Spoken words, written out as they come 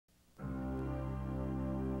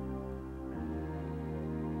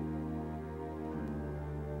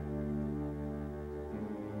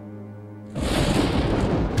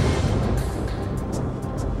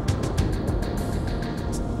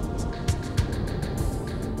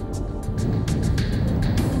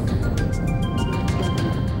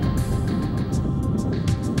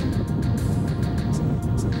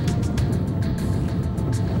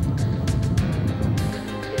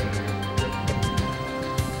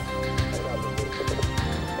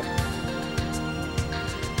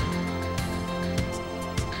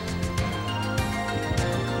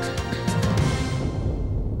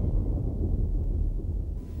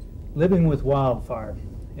Living with wildfire.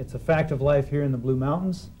 It's a fact of life here in the Blue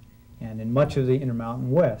Mountains and in much of the Intermountain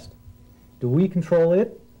West. Do we control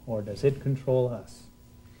it, or does it control us?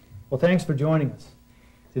 Well, thanks for joining us.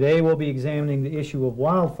 Today we'll be examining the issue of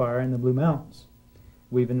wildfire in the Blue Mountains.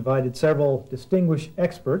 We've invited several distinguished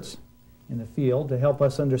experts in the field to help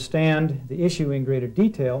us understand the issue in greater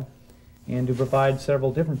detail and to provide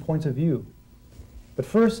several different points of view. But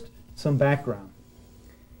first, some background.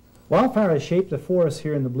 Wildfire has shaped the forests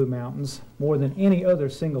here in the Blue Mountains more than any other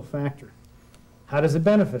single factor. How does it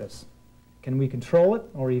benefit us? Can we control it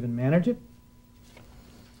or even manage it?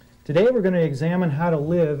 Today we're going to examine how to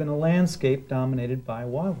live in a landscape dominated by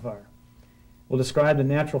wildfire. We'll describe the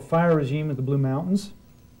natural fire regime of the Blue Mountains,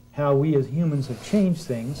 how we as humans have changed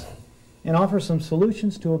things, and offer some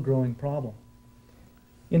solutions to a growing problem.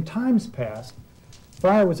 In times past,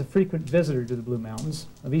 fire was a frequent visitor to the Blue Mountains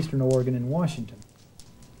of eastern Oregon and Washington.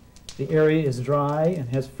 The area is dry and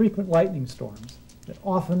has frequent lightning storms that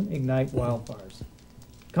often ignite wildfires.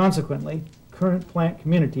 Consequently, current plant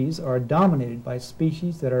communities are dominated by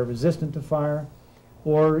species that are resistant to fire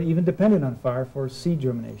or even dependent on fire for seed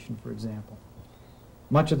germination, for example.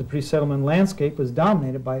 Much of the pre-settlement landscape was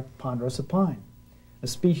dominated by ponderosa pine, a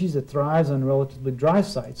species that thrives on relatively dry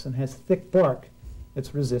sites and has thick bark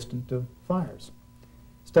that's resistant to fires.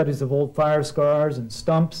 Studies of old fire scars and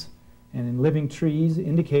stumps and in living trees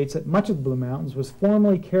indicates that much of the Blue Mountains was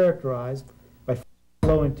formerly characterized by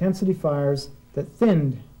low-intensity fires that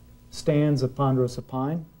thinned stands of ponderosa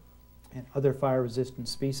pine and other fire-resistant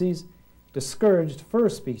species, discouraged fir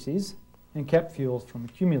species, and kept fuels from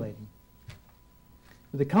accumulating.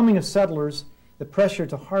 With the coming of settlers, the pressure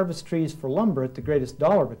to harvest trees for lumber at the greatest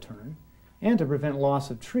dollar return and to prevent loss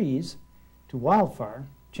of trees to wildfire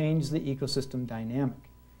changed the ecosystem dynamic.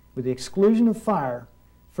 With the exclusion of fire,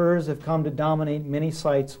 firs have come to dominate many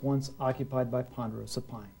sites once occupied by ponderosa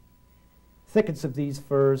pine. Thickets of these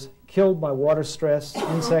firs, killed by water stress,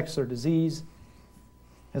 insects, or disease,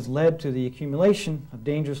 has led to the accumulation of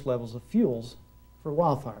dangerous levels of fuels for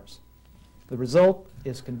wildfires. The result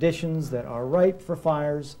is conditions that are ripe for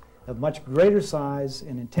fires of much greater size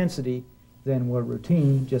and intensity than were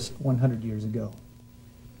routine just 100 years ago.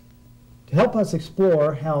 To help us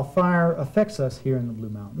explore how fire affects us here in the Blue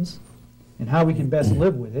Mountains and how we can best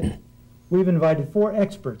live with it, we've invited 4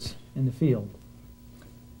 experts in the field.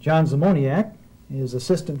 John Zamoniak is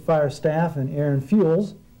Assistant Fire Staff and Air and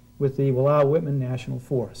Fuels with the Wallowa-Whitman National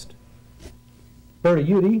Forest. Berta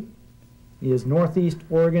Udy is Northeast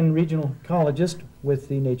Oregon Regional Ecologist with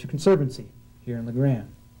the Nature Conservancy here in La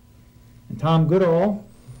Grande. And Tom Goodall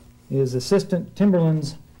is Assistant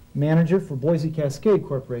Timberlands Manager for Boise Cascade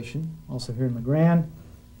Corporation, also here in La Grande.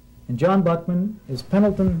 And John Buckman is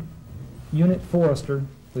Pendleton Unit Forester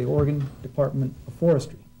for the Oregon Department of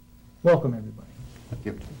Forestry. Welcome, everybody. Thank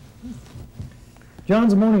you. John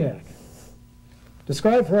Zamoniak,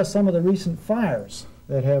 describe for us some of the recent fires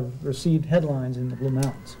that have received headlines in the Blue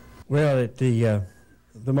Mountains. Well, the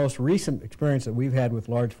most recent experience that we've had with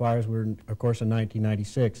large fires were, of course, in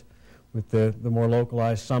 1996 with the more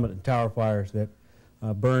localized summit and tower fires that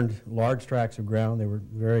burned large tracts of ground. They were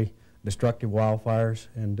very destructive wildfires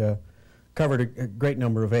and covered a great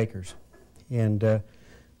number of acres. And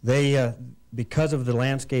they, because of the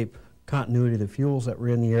landscape continuity of the fuels that were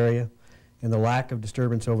in the area and the lack of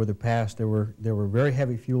disturbance over the past, there were very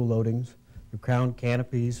heavy fuel loadings. The crown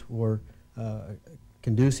canopies were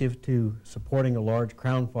conducive to supporting a large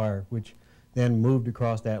crown fire, which then moved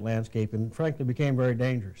across that landscape and frankly became very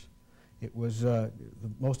dangerous. It was the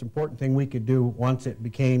most important thing we could do once it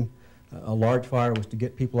became a large fire was to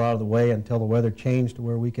get people out of the way until the weather changed to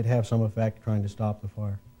where we could have some effect trying to stop the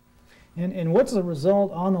fire. And what's the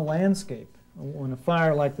result on the landscape when a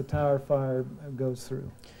fire like the tower fire goes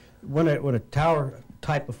through? When a tower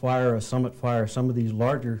type of fire, a summit fire, some of these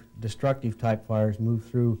larger destructive type fires move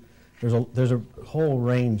through, there's a whole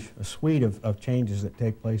range, a suite of changes that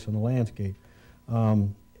take place on the landscape.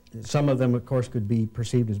 Some of them, of course, could be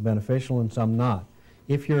perceived as beneficial and some not.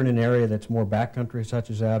 If you're in an area that's more backcountry such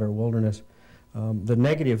as that or wilderness, the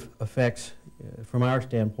negative effects from our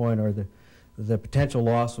standpoint are the potential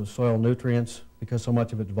loss of soil nutrients because so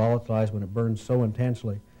much of it's volatilized when it burns so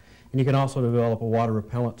intensely. And you can also develop a water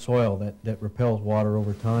repellent soil that repels water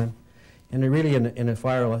over time. And really in a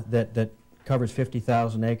fire that covers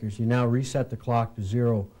 50,000 acres, you now reset the clock to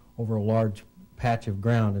 0 over a large patch of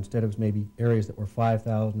ground instead of maybe areas that were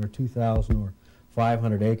 5,000 or 2,000 or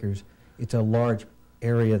 500 acres. It's a large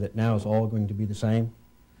area that now is all going to be the same.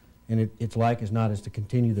 And its like as not is to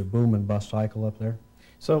continue the boom and bust cycle up there.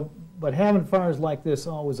 So, but haven't fires like this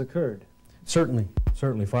always occurred? Certainly,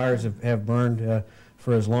 certainly. Fires have burned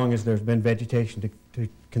for as long as there's been vegetation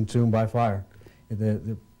consumed by fire.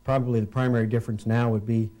 Probably the primary difference now would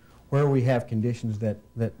be where we have conditions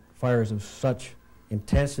that fires of such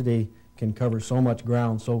intensity can cover so much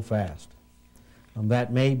ground so fast.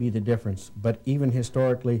 That may be the difference, but even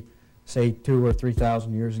historically, say 2,000 or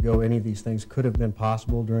 3,000 years ago, any of these things could have been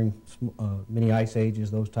possible during many ice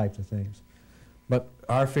ages, those types of things. But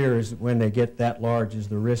our fear is that when they get that large is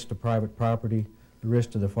the risk to private property, the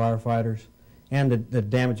risk to the firefighters, and the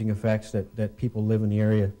damaging effects that people live in the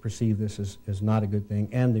area perceive this as not a good thing,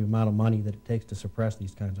 and the amount of money that it takes to suppress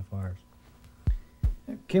these kinds of fires.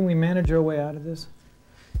 Can we manage our way out of this?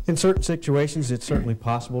 In certain situations, it's certainly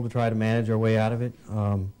possible to try to manage our way out of it,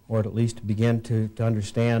 or at least begin to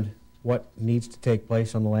understand what needs to take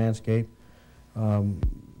place on the landscape.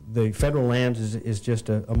 The federal lands is just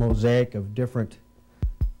a mosaic of different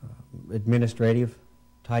administrative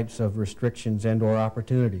types of restrictions and or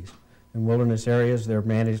opportunities. In wilderness areas, they're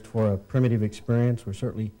managed for a primitive experience. We're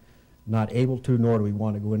certainly not able to, nor do we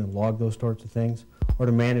want to go in and log those sorts of things, or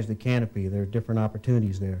to manage the canopy. There are different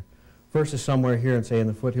opportunities there. Versus somewhere here in, say, in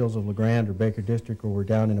the foothills of LeGrand or Baker District, where we're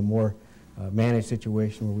down in a more managed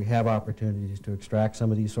situation where we have opportunities to extract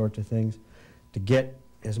some of these sorts of things, to get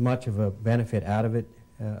as much of a benefit out of it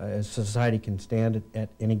as society can stand at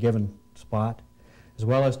any given spot, as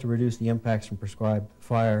well as to reduce the impacts from prescribed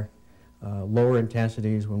fire, lower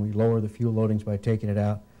intensities. When we lower the fuel loadings by taking it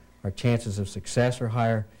out, our chances of success are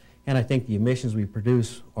higher, and I think the emissions we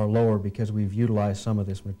produce are lower because we've utilized some of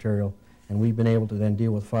this material, and we've been able to then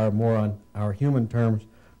deal with fire more on our human terms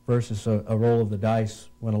versus a roll of the dice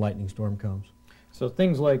when a lightning storm comes. So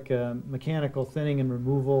things like mechanical thinning and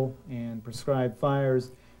removal and prescribed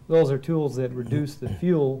fires, those are tools that reduce the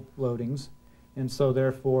fuel loadings, and so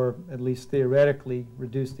therefore, at least theoretically,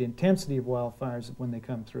 reduce the intensity of wildfires when they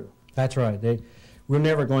come through. That's right. We're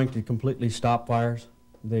never going to completely stop fires.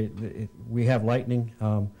 We have lightning,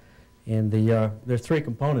 and there's three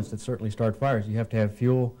components that certainly start fires. You have to have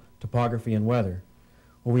fuel, topography, and weather.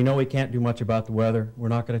 Well, we know we can't do much about the weather. We're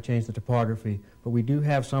not going to change the topography, but we do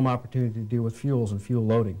have some opportunity to deal with fuels and fuel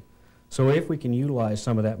loading. So if we can utilize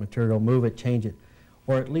some of that material, move it, change it,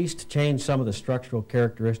 or at least change some of the structural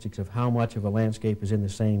characteristics of how much of a landscape is in the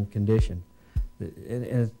same condition.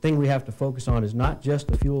 And the thing we have to focus on is not just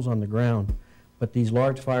the fuels on the ground, but these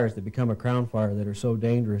large fires that become a crown fire that are so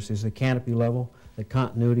dangerous is the canopy level, the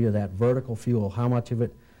continuity of that vertical fuel. How much of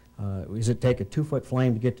it, does it take a 2-foot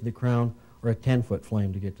flame to get to the crown or a 10-foot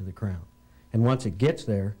flame to get to the crown? And once it gets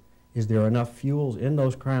there, is there enough fuels in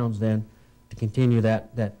those crowns then to continue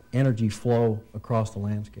that energy flow across the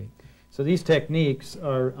landscape? So these techniques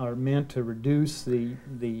are meant to reduce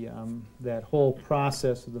that whole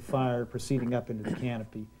process of the fire proceeding up into the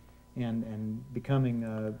canopy and becoming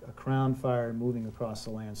a crown fire moving across the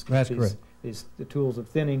landscape. That's correct. These the tools of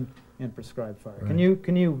thinning and prescribed fire. Right.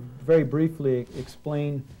 Can you very briefly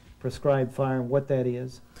explain prescribed fire and what that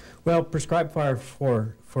is? Well, prescribed fire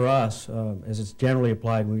for us, as it's generally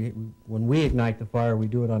applied, when we ignite the fire, we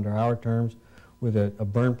do it under our terms with a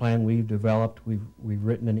burn plan we've developed. We've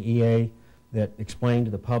written an EA that explained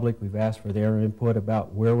to the public. We've asked for their input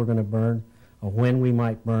about where we're going to burn, when we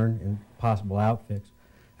might burn, and possible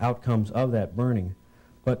outcomes of that burning.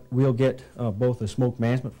 But we'll get both a smoke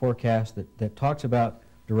management forecast that talks about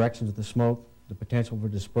directions of the smoke, the potential for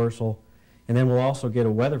dispersal, and then we'll also get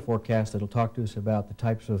a weather forecast that'll talk to us about the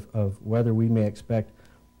types of weather we may expect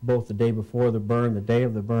both the day before the burn, the day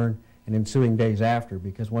of the burn, and ensuing days after,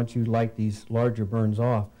 because once you light these larger burns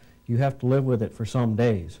off, you have to live with it for some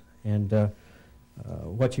days. And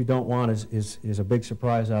what you don't want is a big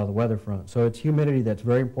surprise out of the weather front. So it's humidity that's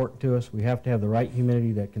very important to us. We have to have the right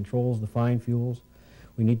humidity that controls the fine fuels.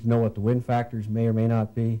 We need to know what the wind factors may or may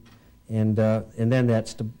not be. And then that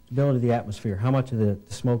stability of the atmosphere, how much of the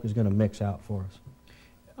smoke is going to mix out for us.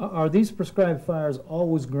 Are these prescribed fires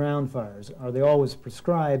always ground fires? Are they always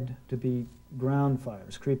prescribed to be ground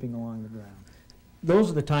fires, creeping along the ground? Those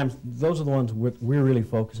are the ones we're really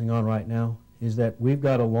focusing on right now, is that we've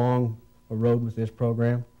got a long road with this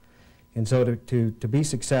program. And so to be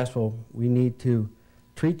successful, we need to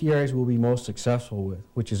treat the areas we'll be most successful with,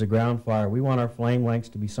 which is a ground fire. We want our flame lengths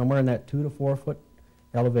to be somewhere in that 2 to 4 foot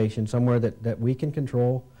elevation, somewhere that we can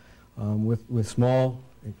control with small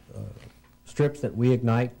strips that we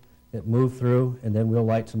ignite, that move through, and then we'll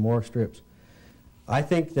light some more strips. I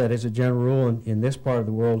think that as a general rule in this part of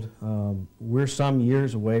the world, we're some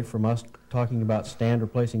years away from us talking about stand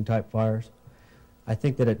replacing type fires. I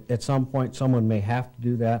think that at some point someone may have to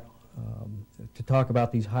do that, to talk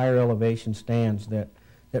about these higher elevation stands that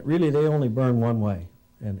really they only burn one way.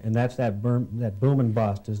 And that's that boom and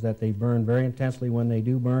bust, is that they burn very intensely when they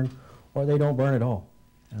do burn, or they don't burn at all.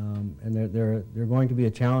 And they're going to be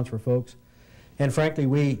a challenge for folks. And frankly,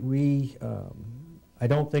 I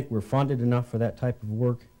don't think we're funded enough for that type of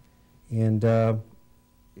work. And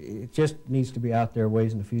it just needs to be out there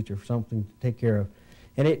ways in the future for something to take care of.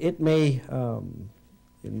 And it may,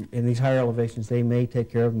 in these higher elevations, they may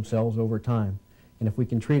take care of themselves over time. And if we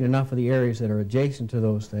can treat enough of the areas that are adjacent to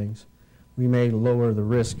those things, we may lower the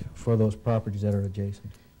risk for those properties that are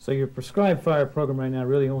adjacent. So your prescribed fire program right now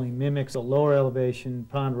really only mimics a lower elevation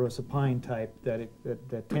ponderosa pine type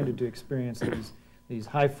that tended to experience these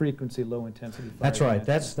high frequency, low intensity fires. That's right.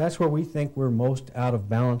 That's where we think we're most out of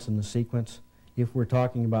balance in the sequence. If we're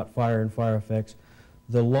talking about fire and fire effects,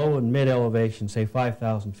 the low and mid elevation, say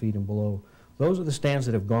 5,000 feet and below, those are the stands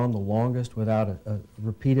that have gone the longest without a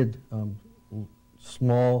repeated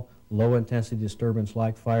small, low-intensity disturbance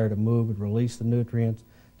like fire to move and release the nutrients,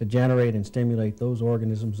 to generate and stimulate those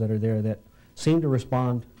organisms that are there that seem to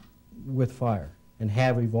respond with fire and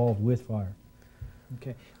have evolved with fire.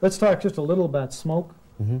 Okay. Let's talk just a little about smoke.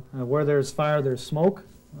 Mm-hmm. Where there's fire, there's smoke.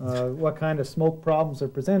 What kind of smoke problems are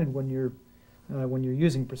presented when you're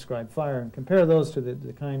using prescribed fire, and compare those to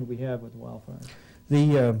the kind we have with wildfires?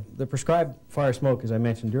 The prescribed fire smoke, as I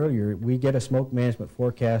mentioned earlier, we get a smoke management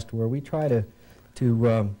forecast where we try to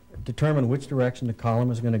determine which direction the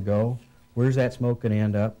column is going to go, where's that smoke going to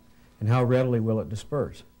end up, and how readily will it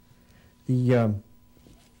disperse.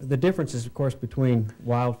 The difference is, of course, between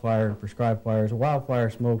wildfire and prescribed fires. A wildfire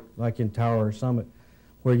smoke, like in Tower or Summit,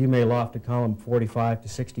 where you may loft a column 45 to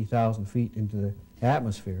 60,000 feet into the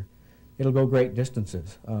atmosphere, it'll go great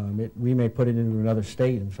distances. We may put it into another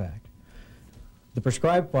state, in fact. The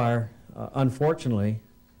prescribed fire, unfortunately,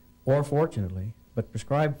 or fortunately, but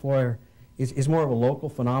prescribed fire is more of a local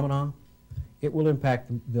phenomenon. It will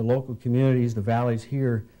impact the local communities, the valleys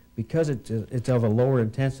here, because it's of a lower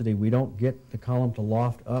intensity. We don't get the column to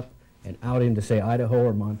loft up and out into, say, Idaho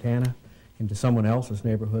or Montana, into someone else's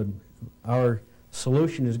neighborhood. Our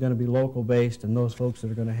solution is going to be local based, and those folks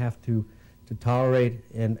that are going to have to tolerate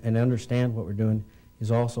and understand what we're doing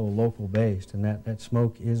is also local based, and that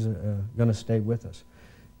smoke is going to stay with us.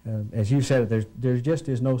 As you said, there just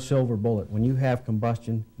is no silver bullet. When you have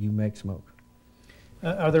combustion, you make smoke.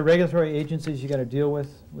 Are there regulatory agencies you got to deal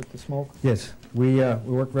with the smoke? Yes, we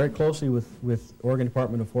work very closely with Oregon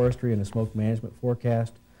Department of Forestry and the smoke management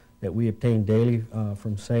forecast that we obtain daily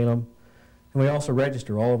from Salem. And we also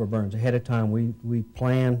register all of our burns ahead of time. We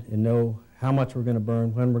plan and know how much we're going to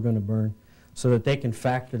burn, when we're going to burn, so that they can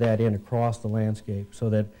factor that in across the landscape, so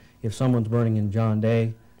that if someone's burning in John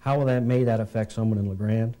Day, may that affect someone in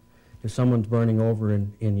LeGrand? If someone's burning over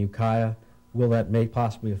in Ukiah, may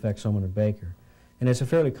possibly affect someone in Baker? And it's a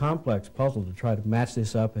fairly complex puzzle to try to match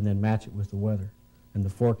this up and then match it with the weather and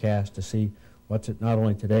the forecast to see what's it not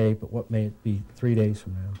only today, but what may it be 3 days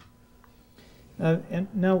from now. And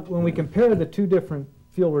now, when we compare the two different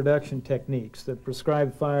fuel reduction techniques, the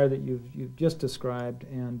prescribed fire that you've just described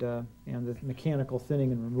and the mechanical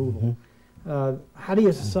thinning and removal, how do you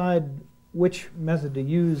decide which method to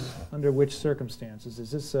use under which circumstances?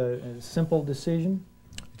 Is this a simple decision?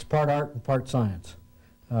 It's part art and part science.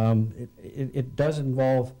 It does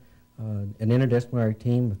involve an interdisciplinary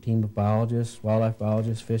team, a team of biologists, wildlife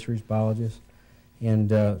biologists, fisheries biologists,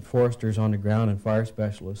 and foresters on the ground and fire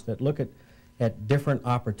specialists that look at different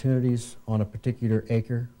opportunities on a particular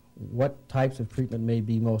acre, what types of treatment may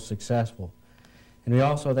be most successful. And we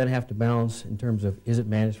also then have to balance in terms of, is it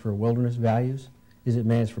managed for wilderness values? Is it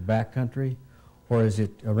managed for backcountry? Or is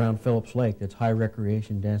it around Phillips Lake that's high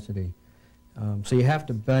recreation density? So you have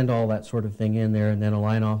to blend all that sort of thing in there, and then a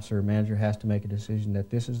line officer or manager has to make a decision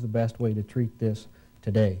that this is the best way to treat this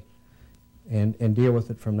today and deal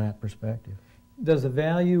with it from that perspective. Does the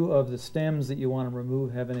value of the stems that you want to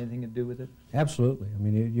remove have anything to do with it? Absolutely. I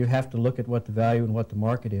mean, you have to look at what the value and what the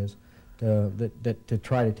market is to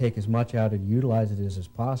try to take as much out and utilize it as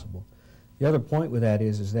possible. The other point with that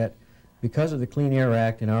is that because of the Clean Air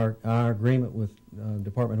Act and our agreement with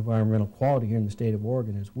Department of Environmental Quality here in the state of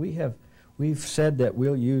Oregon is we've said that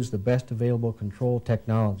we'll use the best available control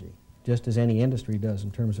technology, just as any industry does in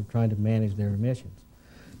terms of trying to manage their emissions.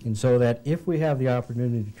 And so that if we have the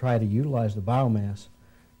opportunity to try to utilize the biomass,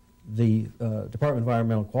 the Department of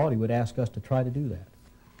Environmental Quality would ask us to try to do that.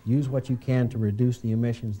 Use what you can to reduce the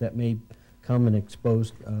emissions that may come and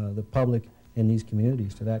expose the public in these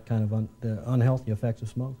communities to that kind of the unhealthy effects of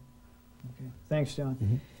smoke. Okay. Thanks,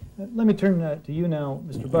 John. Let me turn to you now,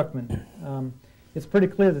 Mr. Buckman. It's pretty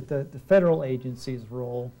clear that the federal agency's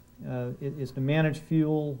role is to manage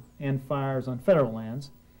fuel and fires on federal lands.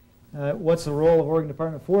 What's the role of Oregon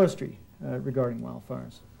Department of Forestry regarding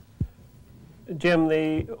wildfires? Jim,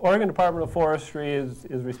 the Oregon Department of Forestry is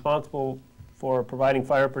responsible for providing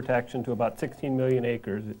fire protection to about 16 million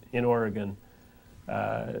acres in Oregon.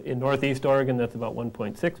 In Northeast Oregon, that's about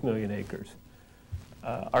 1.6 million acres.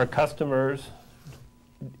 Our customers,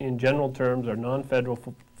 in general terms, are non-federal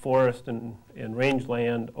forest and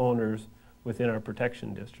rangeland owners within our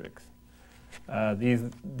protection districts.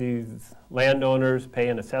 These landowners pay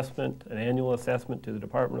an assessment, an annual assessment to the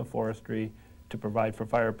Department of Forestry to provide for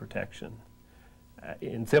fire protection.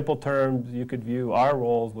 In simple terms, you could view our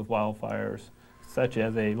roles with wildfires such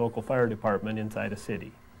as a local fire department inside a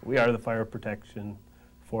city. We are the fire protection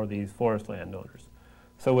for these forest landowners.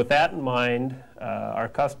 So with that in mind, our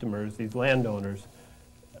customers, these landowners,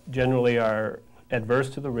 generally are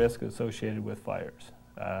adverse to the risk associated with fires.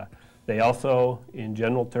 They also, in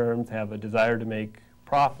general terms, have a desire to make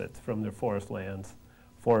profits from their forest lands,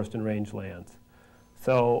 forest and range lands.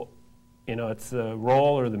 So, you know, it's the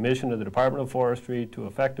role or the mission of the Department of Forestry to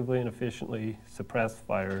effectively and efficiently suppress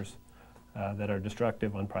fires that are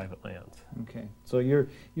destructive on private lands. Okay, so your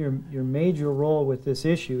major role with this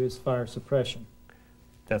issue is fire suppression.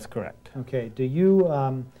 That's correct. Okay, do you,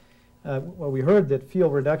 well, we heard that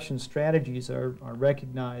fuel reduction strategies are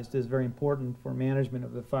recognized as very important for management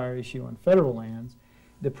of the fire issue on federal lands.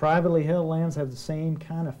 Do privately held lands have the same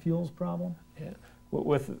kind of fuels problem? Yeah.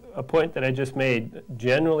 With a point that I just made,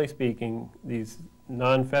 generally speaking, these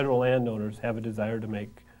non-federal landowners have a desire to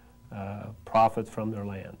make profits from their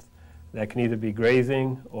lands. That can either be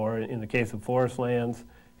grazing, or in the case of forest lands,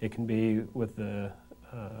 it can be with the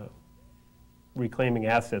reclaiming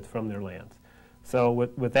assets from their lands. So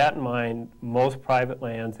with that in mind, most private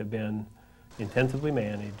lands have been intensively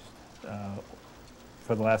managed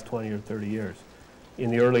for the last 20 or 30 years. In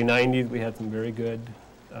the early 90s, we had some very good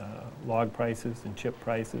log prices and chip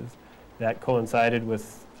prices. That coincided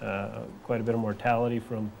with quite a bit of mortality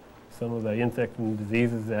from some of the insects and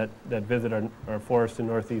diseases that visit our forests in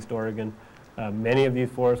Northeast Oregon. Many of these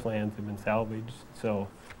forest lands have been salvaged, so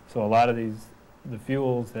a lot of the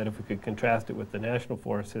fuels that, if we could contrast it with the national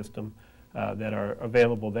forest system, that are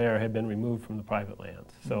available there have been removed from the private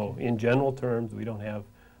lands. So in general terms, we don't have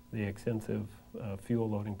the extensive fuel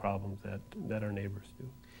loading problems that our neighbors do.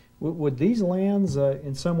 Would these lands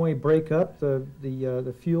in some way break up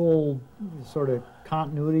the fuel sort of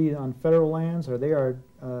continuity on federal lands, or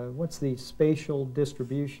what's the spatial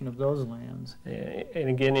distribution of those lands? And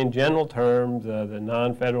again, in general terms, the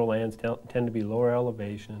non-federal lands tend to be lower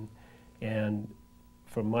elevation, and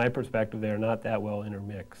from my perspective, they are not that well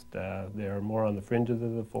intermixed. They are more on the fringes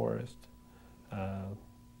of the forest,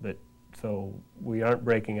 so we aren't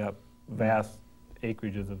breaking up vast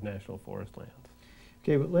acreages of national forest lands.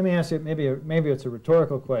 Okay, but let me ask you, maybe it's a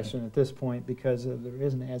rhetorical question at this point, because there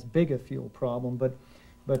isn't as big a fuel problem, but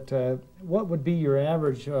what would be your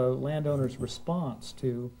average landowner's response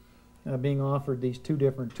to being offered these two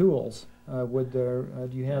different tools? Do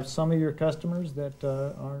you have some of your customers that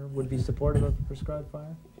would be supportive of prescribed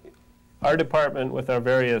fire? Our department, with our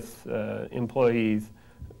various employees,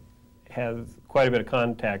 has quite a bit of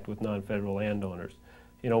contact with non-federal landowners.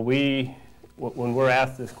 You know, when we're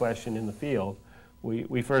asked this question in the field,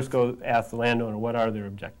 we first go ask the landowner what are their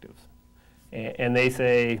objectives, and they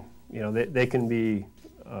say, you know, they can be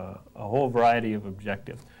a whole variety of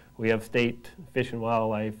objectives. We have state fish and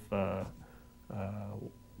wildlife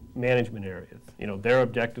management areas. You know, their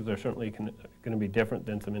objectives are certainly going to be different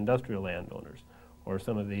than some industrial landowners or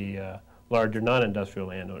some of the larger non-industrial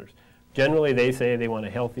landowners. Generally, they say they want a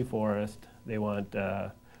healthy forest, they want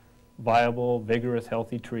viable, vigorous,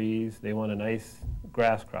 healthy trees, they want a nice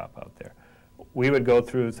grass crop out there. We would go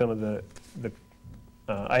through some of the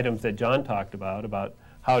items that John talked about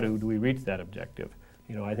how do we reach that objective.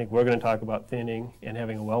 You know, I think we're going to talk about thinning and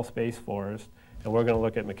having a well-spaced forest, and we're going to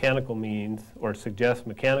look at mechanical means, or suggest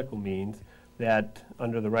mechanical means, that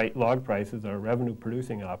under the right log prices are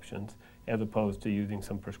revenue-producing options, as opposed to using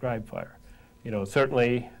some prescribed fire. You know,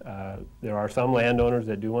 certainly there are some landowners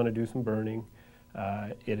that do want to do some burning.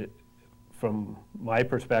 From my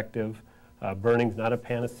perspective, burning's not a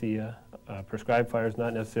panacea. Prescribed fire is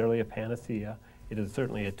not necessarily a panacea. It is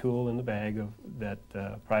certainly a tool in the bag that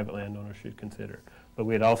private landowners should consider. But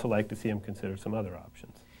we'd also like to see them consider some other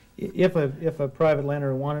options. If a private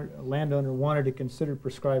landowner wanted to consider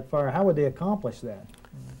prescribed fire, how would they accomplish that?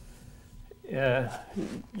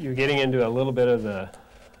 You're getting into a little bit of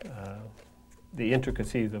the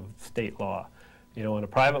intricacies of state law. You know, when a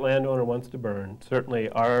private landowner wants to burn, certainly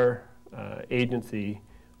our agency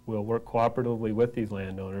will work cooperatively with these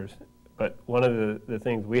landowners, but one of the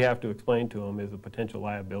things we have to explain to them is the potential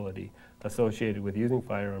liability associated with using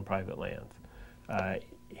fire on private lands.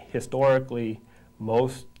 Historically,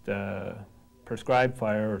 most prescribed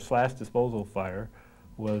fire or / disposal fire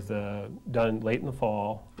was done late in the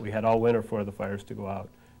fall. We had all winter for the fires to go out.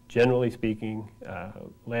 Generally speaking,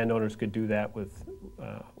 landowners could do that with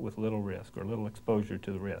little risk or little exposure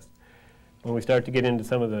to the risk. When we start to get into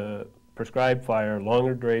some of the prescribed fire,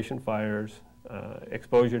 longer duration fires,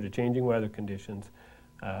 exposure to changing weather conditions,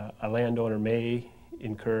 a landowner may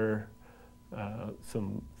incur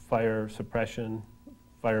some fire suppression,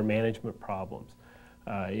 fire management problems.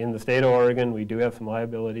 In the state of Oregon, we do have some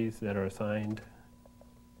liabilities that are assigned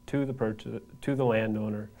to the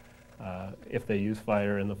landowner if they use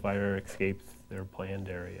fire and the fire escapes their planned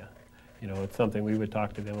area. You know, it's something we would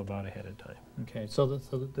talk to them about ahead of time. Okay, so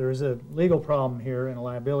there is a legal problem here and a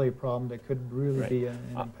liability problem that could really be an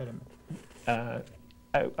impediment.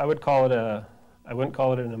 I would call it I wouldn't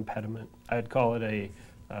call it an impediment. I'd call it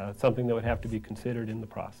something that would have to be considered in the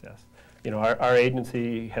process. You know, our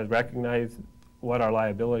agency has recognized what our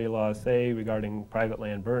liability laws say regarding private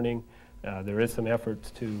land burning. There is some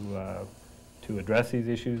efforts to address these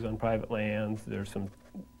issues on private lands. There's some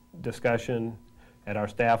discussion at our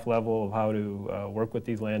staff level of how to work with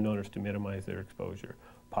these landowners to minimize their exposure,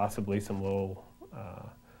 possibly some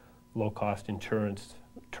low-cost insurance,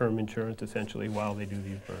 term insurance essentially, while they do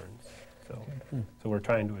these burns. So we're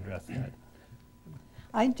trying to address that.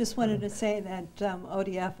 I just wanted to say that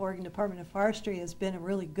ODF, Oregon Department of Forestry, has been a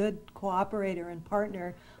really good cooperator and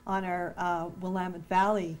partner on our Willamette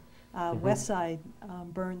Valley west side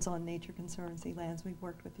burns on Nature Conservancy lands. We've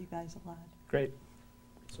worked with you guys a lot. Great.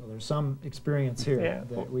 So there's some experience here. Yeah,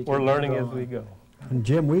 that we're learning as we go. And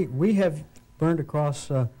Jim, we have burned across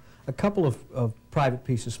a couple of private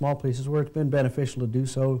pieces, small pieces, where it's been beneficial to do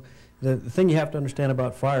so. The thing you have to understand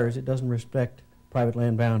about fire is it doesn't respect private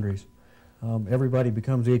land boundaries. Everybody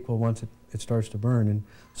becomes equal once it starts to burn. And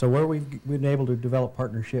so where we've been able to develop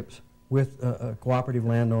partnerships with a cooperative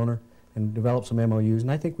landowner and develop some MOUs,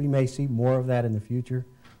 and I think we may see more of that in the future,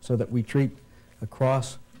 so that we treat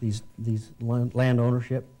across these land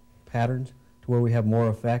ownership patterns to where we have more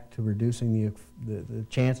effect to reducing the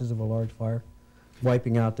chances of a large fire,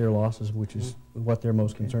 wiping out their losses, which is what they're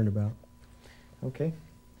most concerned about. Okay.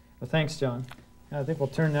 Well, thanks, John. I think we'll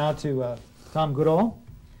turn now to Tom Goodall.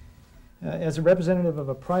 As a representative of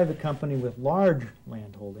a private company with large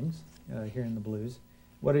land holdings here in the Blues,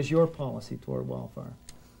 what is your policy toward wildfire?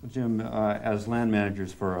 Well, Jim, as land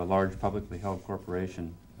managers for a large publicly held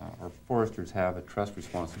corporation, our foresters have a trust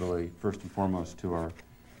responsibility first and foremost to our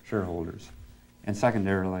shareholders, and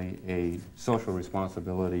secondarily a social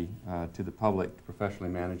responsibility to the public to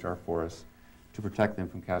professionally manage our forests to protect them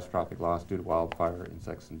from catastrophic loss due to wildfire,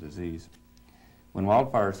 insects, and disease. When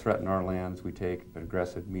wildfires threaten our lands, we take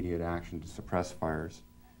aggressive, immediate action to suppress fires.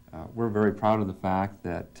 We're very proud of the fact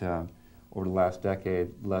that over the last decade,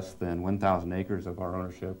 less than 1,000 acres of our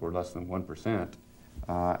ownership, or less than 1%,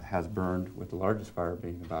 has burned, with the largest fire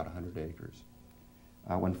being about 100 acres.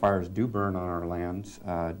 When fires do burn on our lands,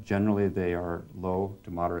 generally they are low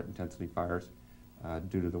to moderate intensity fires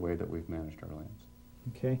due to the way that we've managed our lands.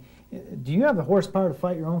 Okay. Do you have the horsepower to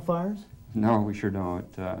fight your own fires? No, we sure don't.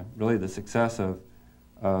 Really, the success of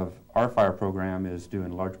our fire program is due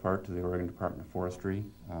in large part to the Oregon Department of Forestry,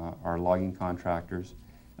 our logging contractors,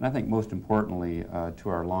 and I think most importantly to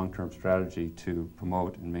our long-term strategy to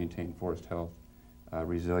promote and maintain forest health,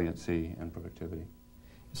 resiliency, and productivity.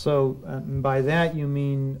 So by that you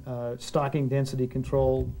mean stocking density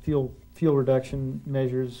control, fuel reduction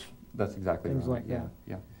measures? That's exactly right. Things like that.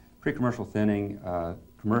 Yeah. Pre-commercial thinning,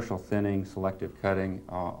 commercial thinning, selective cutting,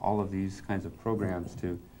 all of these kinds of programs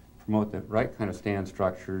to promote the right kind of stand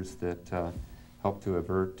structures that help to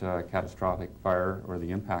avert catastrophic fire or the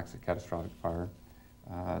impacts of catastrophic fire.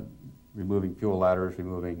 Removing fuel ladders,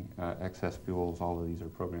 removing excess fuels, all of these are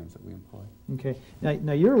programs that we employ. Okay.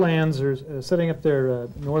 Now your lands are sitting up there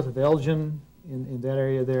north of Elgin, in that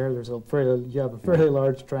area there. You have a fairly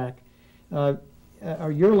large tract.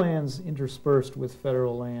 Are your lands interspersed with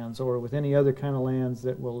federal lands or with any other kind of lands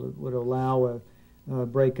that would allow a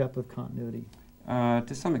breakup of continuity?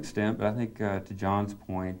 To some extent, but I think to John's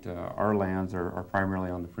point, our lands are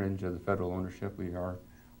primarily on the fringe of the federal ownership. We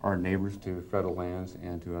are neighbors to federal lands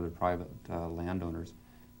and to other private landowners.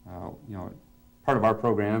 You know, part of our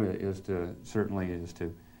program is to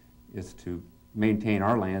maintain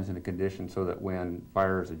our lands in a condition so that when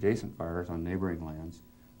adjacent fires on neighboring lands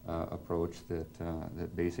approach,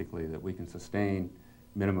 that basically that we can sustain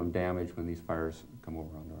minimum damage when these fires come over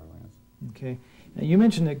onto our lands. Okay. Now you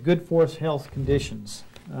mentioned that good forest health conditions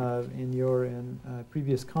in your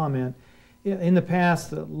previous comment. In the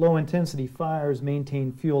past, low-intensity fires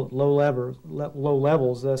maintained fuel at low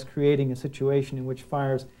levels, thus creating a situation in which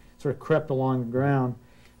fires sort of crept along the ground.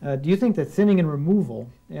 Do you think that thinning and removal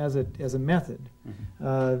as a method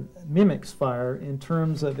mimics fire in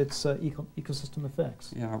terms of its ecosystem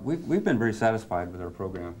effects? Yeah, we've been very satisfied with our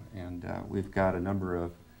program, and we've got a number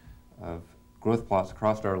of growth plots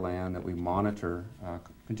across our land that we monitor,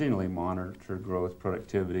 continually monitor growth,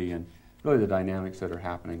 productivity, and really the dynamics that are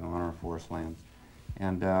happening on our forest lands.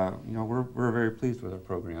 And you know, we're very pleased with our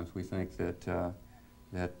programs. We think that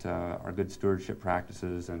our good stewardship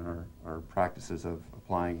practices and our practices of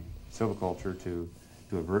applying silviculture to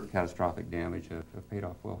avert catastrophic damage have paid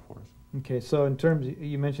off well for us. Okay, so in terms,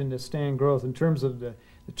 you mentioned the stand growth, in terms of the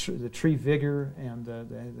tree vigor and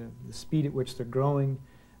the speed at which they're growing,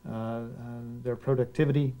 their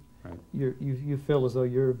productivity, right. You feel as though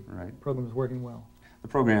your program is working well. The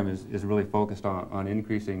program is really focused on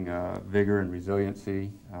increasing vigor and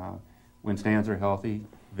resiliency. When stands are healthy,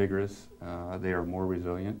 vigorous, they are more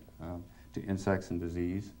resilient to insects and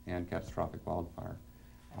disease and catastrophic wildfire.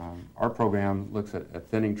 Our program looks at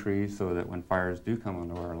thinning trees so that when fires do come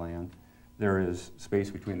onto our land, there is space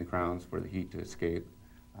between the crowns for the heat to escape.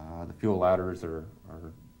 The fuel ladders are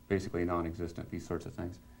basically non-existent, these sorts of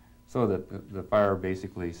things, so that the fire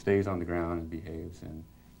basically stays on the ground and behaves and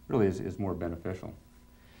really is more beneficial.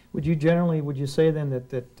 Would you say then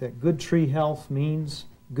that good tree health means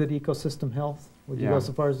good ecosystem health? Would you go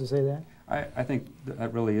so far as to say that? I think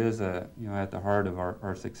that really is you know, at the heart of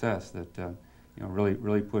our success, that you know,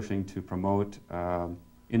 really pushing to promote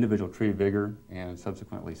individual tree vigor and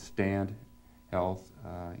subsequently stand health,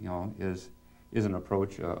 you know, is an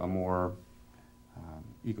approach, a more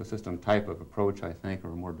ecosystem type of approach, I think, or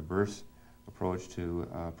a more diverse approach to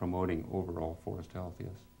promoting overall forest health, yes.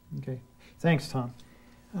 Okay, thanks, Tom.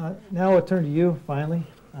 Now I'll turn to you, finally.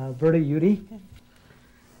 Berta Udy.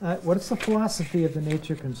 What is the philosophy of the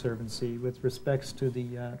Nature Conservancy with respects to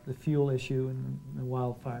the fuel issue and the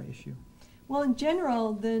wildfire issue? Well, in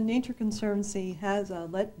general, the Nature Conservancy has a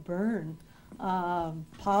let burn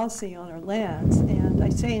policy on our lands. And I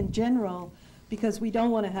say in general because we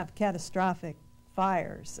don't want to have catastrophic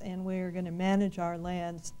fires, and we're going to manage our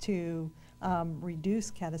lands to reduce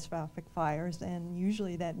catastrophic fires, and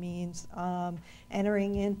usually that means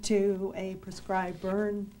entering into a prescribed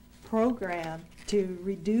burn program to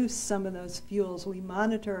reduce some of those fuels. We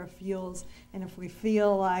monitor our fuels, and if we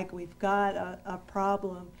feel like we've got a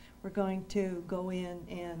problem, we're going to go in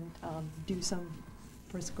and do some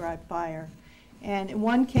prescribed fire. And in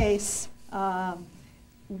one case, our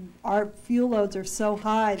fuel loads are so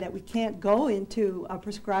high that we can't go into a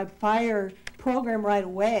prescribed fire program right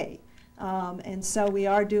away. And so we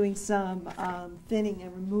are doing some thinning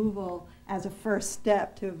and removal as a first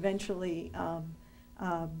step to eventually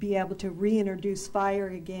be able to reintroduce fire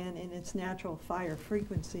again in its natural fire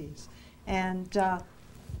frequencies. And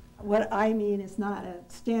what I mean is not a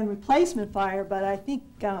stand replacement fire, but I think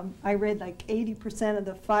I read like 80% of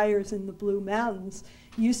the fires in the Blue Mountains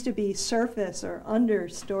used to be surface or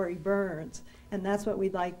understory burns. And that's what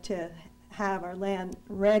we'd like to have our land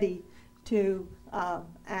ready to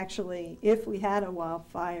actually, if we had a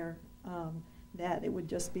wildfire, that it would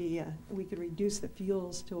just be, we could reduce the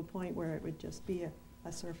fuels to a point where it would just be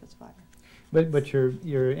a surface fire. But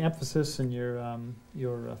your emphasis and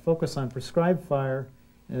your focus on prescribed fire,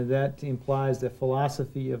 that implies the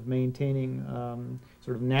philosophy of maintaining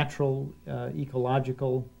sort of natural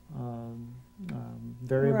ecological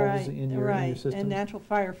variables in your system. And natural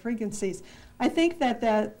fire frequencies. I think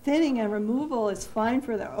that thinning and removal is fine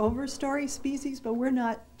for the overstory species, but we're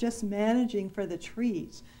not just managing for the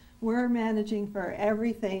trees. We're managing for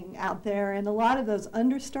everything out there, and a lot of those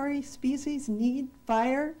understory species need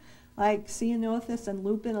fire, like ceanothus and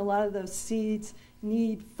lupin. A lot of those seeds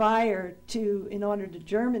need fire in order to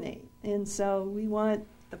germinate, and so we want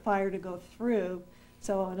the fire to go through,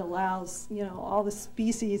 so it allows, you know, all the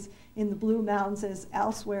species in the Blue Mountains as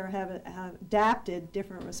elsewhere have adapted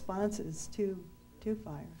different responses to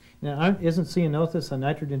fire. Now, isn't ceanothus a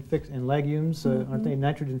nitrogen fix and legumes? Aren't they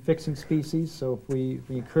nitrogen fixing species? So if we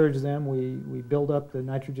encourage them, we build up the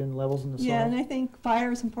nitrogen levels in the soil. Yeah, and I think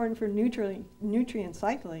fire is important for nutrient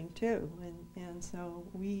cycling too, and so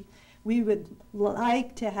we would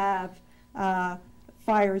like to have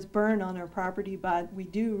fires burn on our property, but we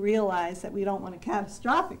do realize that we don't want a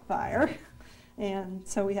catastrophic fire, and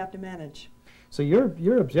so we have to manage. So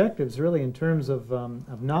your objectives really in terms of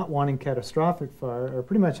not wanting catastrophic fire are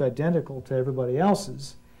pretty much identical to everybody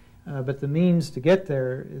else's, but the means to get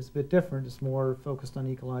there is a bit different. It's more focused on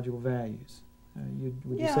ecological values.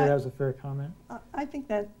 Would you say that was a fair comment? I think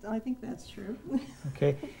that's true.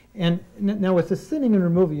 Okay, and now with the thinning and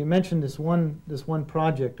removal, you mentioned this one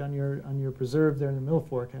project on your preserve there in the Mill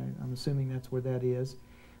Fork. I'm assuming that's where that is.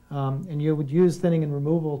 and you would use thinning and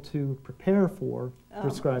removal to prepare for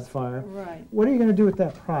prescribed fire. Right. What are you going to do with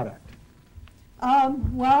that product?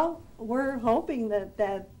 Well, we're hoping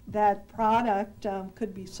that product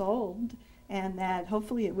could be sold, and that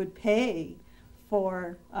hopefully it would pay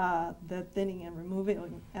for the thinning and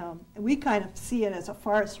removing. We kind of see it as a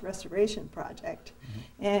forest restoration project,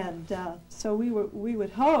 and so we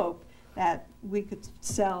would hope that we could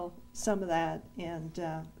sell some of that and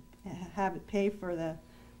have it pay for the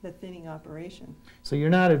thinning operation. So you're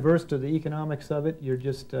not adverse to the economics of it. You're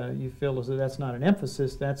just you feel as though that's not an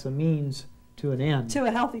emphasis. That's a means to an end. To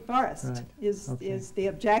a healthy forest Right. is the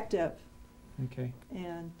objective. Okay.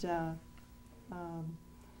 And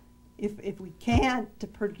if we can't to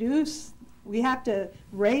produce, we have to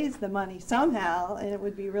raise the money somehow, and it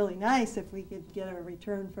would be really nice if we could get a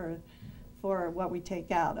return for what we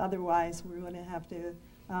take out. Otherwise, we're going to have to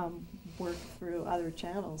work through other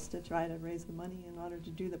channels to try to raise the money in order to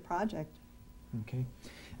do the project. Okay.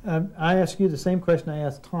 I ask you the same question I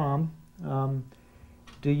asked Tom.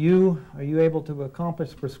 Are you able to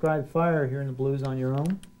accomplish prescribed fire here in the Blues on your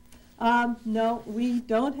own? No, we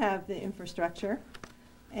don't have the infrastructure.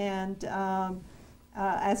 And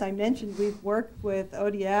as I mentioned, we've worked with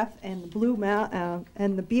ODF and the Blue Mountain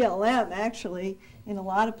and the BLM actually in a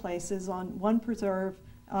lot of places. On one preserve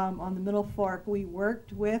on the Middle Fork, we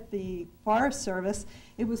worked with the Forest Service.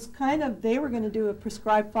 It was kind of, they were going to do a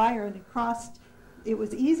prescribed fire, and it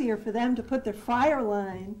was easier for them to put their fire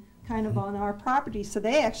line kind of on our property. So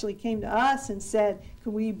they actually came to us and said,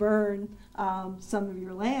 "Can we burn some of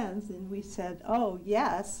your lands?" And we said, "Oh,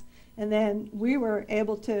 yes." And then we were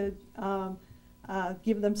able to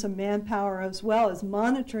give them some manpower as well as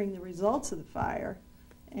monitoring the results of the fire.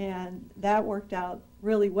 And that worked out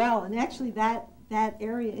really well. And actually that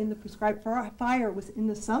area in the prescribed fire was in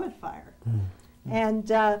the Summit Fire. And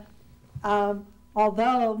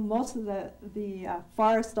although most of the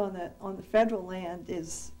forest on the federal land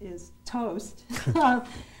is toast,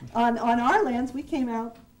 on our lands we came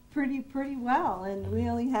out pretty well, and we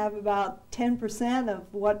only have about 10% of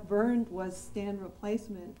what burned was stand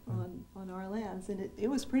replacement on our lands, and it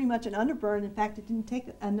was pretty much an underburn. In fact, it didn't take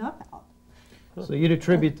enough out. So you'd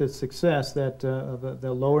attribute the success that of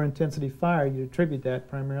the lower intensity fire, you'd attribute that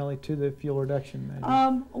primarily to the fuel reduction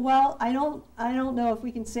measure? Well, I don't know if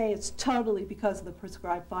we can say it's totally because of the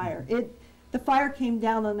prescribed fire. The fire came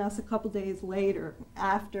down on us a couple days later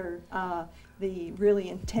after the really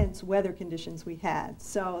intense weather conditions we had,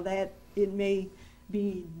 so that it may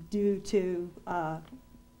be due to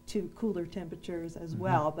cooler temperatures as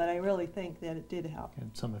well, but I really think that it did help.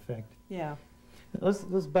 Had some effect. Yeah. Let's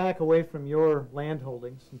back away from your land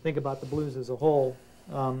holdings and think about the Blues as a whole.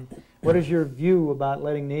 What is your view about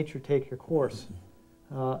letting nature take your course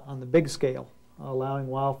on the big scale, allowing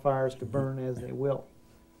wildfires to burn as they will?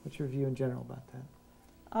 What's your view in general about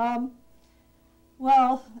that?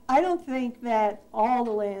 Well, I don't think that all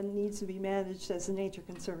the land needs to be managed as the Nature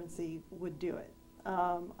Conservancy would do it.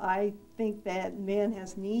 I think that man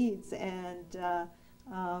has needs, and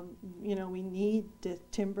we need to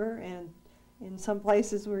timber, and in some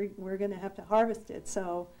places we're going to have to harvest it.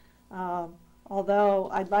 So although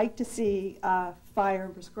I'd like to see fire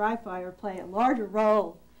and prescribed fire play a larger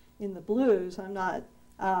role in the Blues, I'm not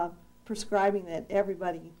prescribing that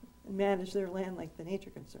everybody manage their land like the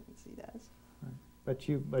Nature Conservancy does.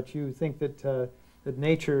 Right. But you think that that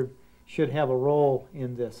nature should have a role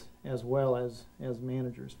in this as well as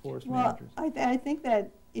managers, forest managers? I think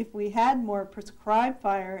that if we had more prescribed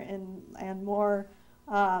fire and more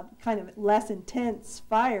kind of less intense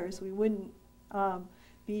fires, we wouldn't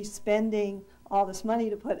be spending all this money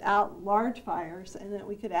to put out large fires, and that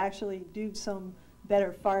we could actually do some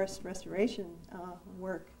better forest restoration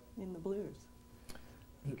work in the Blues.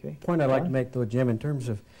 Okay. The point I'd like to make, though, Jim, in terms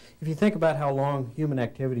of, if you think about how long human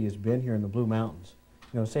activity has been here in the Blue Mountains,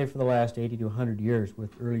 say for the last 80 to 100 years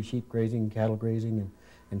with early sheep grazing, cattle grazing,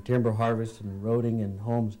 and timber harvest and roading and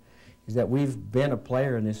homes, is that we've been a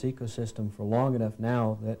player in this ecosystem for long enough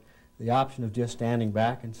now that the option of just standing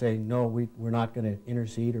back and saying, no, we're not going to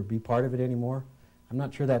intercede or be part of it anymore, I'm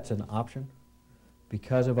not sure that's an option.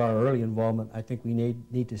 Because of our early involvement, I think we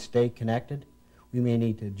need to stay connected. We may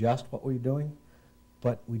need to adjust what we're doing,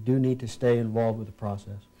 but we do need to stay involved with the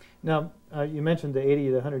process. Now, you mentioned the 80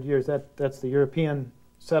 to 100 years. That's the European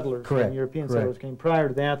settlers. Correct. And European Correct. settlers came. Prior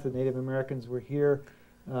to that, the Native Americans were here,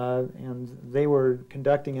 and they were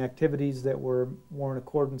conducting activities that were more in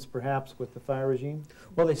accordance, perhaps, with the fire regime.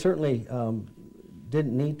 Well, they certainly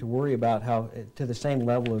didn't need to worry about how, to the same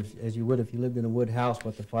level as you would if you lived in a wood house,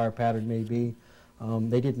 what the fire pattern may be.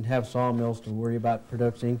 They didn't have sawmills to worry about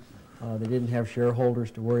producing. They didn't have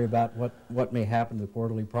shareholders to worry about what may happen to the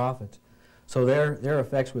quarterly profits. So their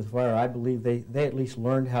effects with fire, I believe they at least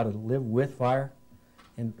learned how to live with fire.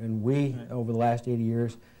 And we, Right. over the last 80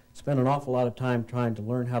 years, spent an awful lot of time trying to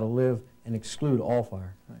learn how to live and exclude all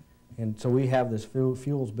fire. Right. And so we have this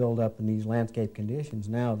fuels build up in these landscape conditions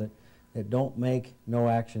now that don't make no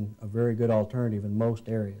action a very good alternative in most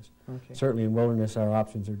areas. Okay. Certainly in wilderness our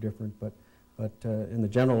options are different, but in the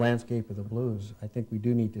general landscape of the blues, I think we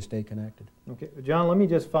do need to stay connected. Okay, John, let me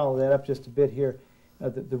just follow that up just a bit here.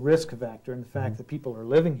 The risk factor and the fact that people are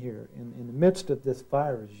living here in the midst of this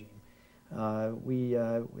fire regime. We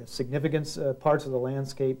have significant parts of the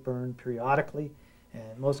landscape burned periodically, and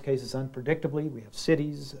in most cases unpredictably. We have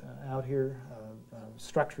cities out here,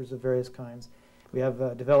 structures of various kinds. We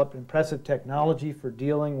have developed impressive technology for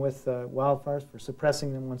dealing with wildfires, for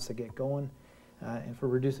suppressing them once they get going, and for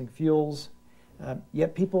reducing fuels.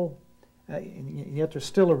 Yet people, yet there's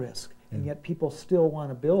still a risk, and yet people still want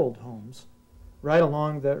to build homes right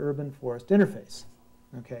along the urban-forest interface.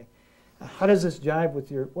 Okay, how does this jive with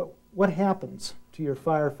your what happens to your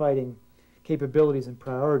firefighting capabilities and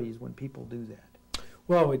priorities when people do that?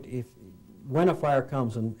 Well, when a fire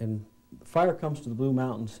comes, and fire comes to the Blue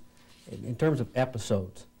Mountains in terms of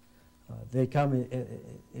episodes, they come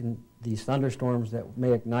in these thunderstorms that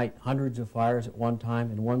may ignite hundreds of fires at one time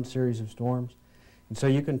in one series of storms. And so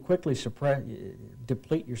you can quickly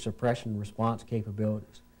deplete your suppression response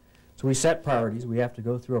capabilities. So we set priorities. We have to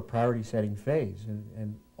go through a priority setting phase,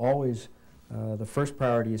 and always the first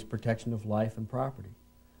priority is protection of life and property.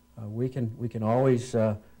 We can always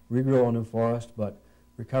regrow a new forest, but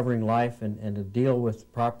recovering life and to deal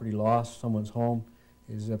with property loss, someone's home,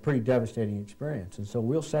 is a pretty devastating experience. And so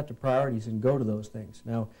we'll set the priorities and go to those things.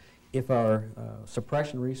 Now, if our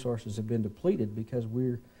suppression resources have been depleted because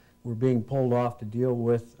we're being pulled off to deal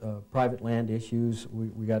with private land issues,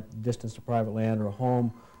 we got distance to private land or a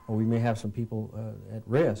home, or we may have some people at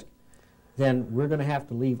risk, then we're going to have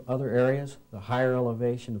to leave other areas, the higher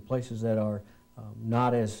elevation, the places that are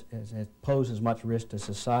not as pose as much risk to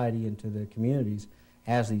society and to the communities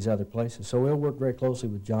as these other places. So we'll work very closely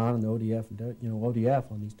with John and the ODF, and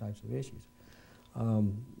ODF on these types of issues.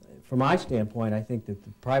 From my standpoint, I think that the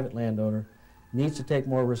private landowner needs to take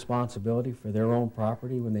more responsibility for their own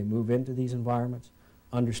property when they move into these environments.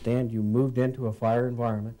 Understand you moved into a fire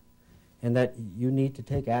environment, and that you need to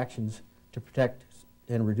take actions to protect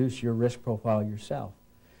and reduce your risk profile yourself.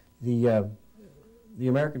 The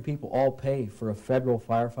American people all pay for a federal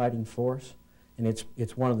firefighting force, and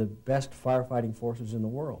it's one of the best firefighting forces in the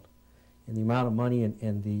world. And the amount of money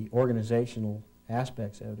and the organizational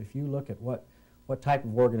aspects of it, if you look at what type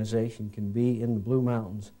of organization can be in the Blue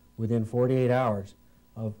Mountains within 48 hours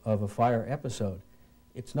of a fire episode,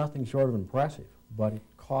 it's nothing short of impressive, but it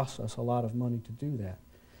costs us a lot of money to do that.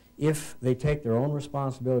 If they take their own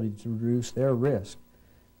responsibility to reduce their risk,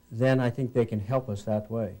 then I think they can help us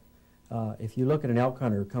that way. If you look at an elk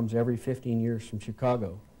hunter who comes every 15 years from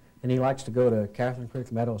Chicago, and he likes to go to Catherine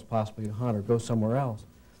Creek Meadows possibly to hunt or go somewhere else,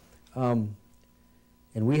 and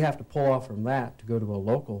we have to pull off from that to go to a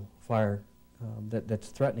local fire that's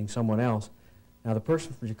threatening someone else. Now the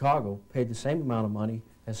person from Chicago paid the same amount of money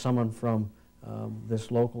as someone from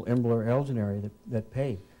this local Elgin area that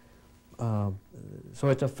paid. So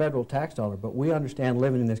it's a federal tax dollar, but we understand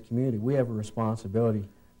living in this community, we have a responsibility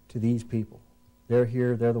to these people. They're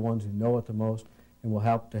here, they're the ones who know it the most, and will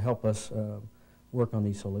help us work on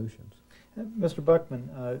these solutions. Mr. Buckman,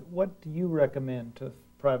 what do you recommend to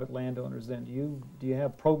private landowners then? Do you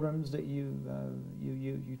have programs that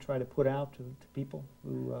you try to put out to people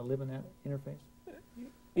who live in that interface?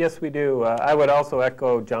 Yes, we do. I would also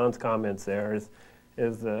echo John's comments there.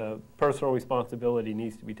 Personal responsibility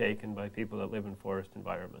needs to be taken by people that live in forest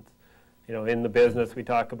environments. You know, in the business, we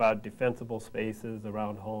talk about defensible spaces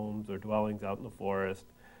around homes or dwellings out in the forest.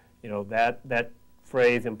 You know, that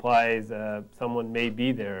phrase implies someone may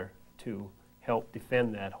be there to help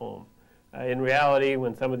defend that home. In reality,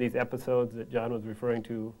 when some of these episodes that John was referring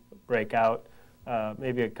to break out,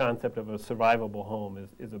 maybe a concept of a survivable home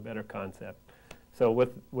is a better concept. So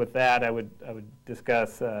with that, I would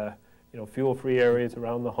discuss fuel-free areas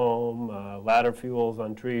around the home, ladder fuels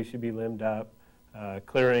on trees should be limbed up,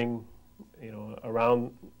 clearing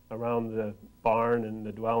around the barn and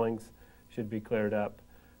the dwellings should be cleared up.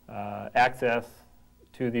 Access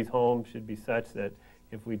to these homes should be such that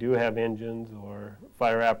if we do have engines or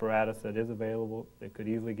fire apparatus that is available that could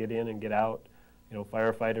easily get in and get out,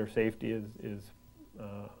 firefighter safety is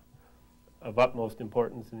of utmost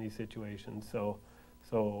importance in these situations.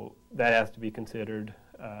 So that has to be considered.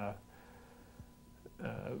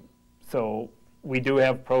 So We do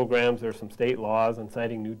have programs. There's some state laws on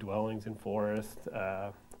siting new dwellings in forests.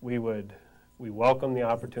 We welcome the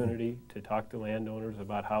opportunity to talk to landowners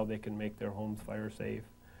about how they can make their homes fire safe,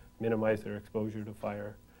 minimize their exposure to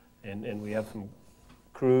fire, and we have some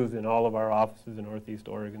crews in all of our offices in Northeast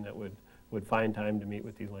Oregon that would find time to meet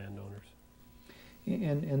with these landowners.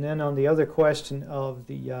 And then on the other question of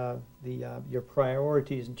your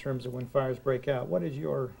priorities in terms of when fires break out,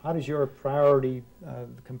 how does your priority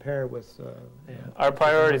compare with? Our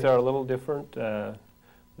priorities are a little different.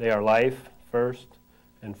 They are life first,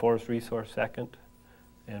 and forest resource second,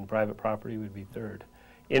 and private property would be third.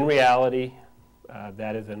 In reality,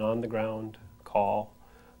 that is an on-the-ground call.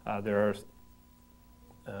 There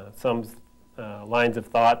are some lines of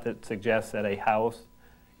thought that suggest that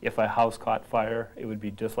if a house caught fire, it would be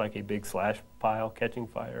just like a big slash pile catching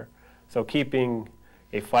fire. So keeping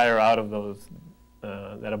a fire out of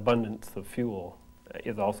that abundance of fuel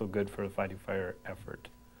is also good for the fighting fire effort.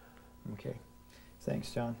 Okay,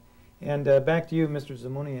 thanks, John. And back to you, Mr.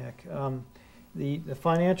 Ziemoniak. The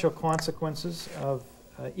financial consequences of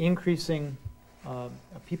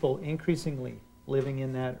people increasingly living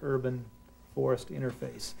in that urban forest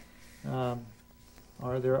interface,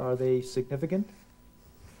 are they significant?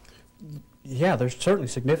 Yeah, they're certainly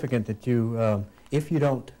significant that if you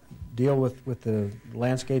don't deal with the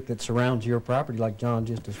landscape that surrounds your property, like John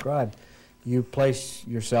just described, you place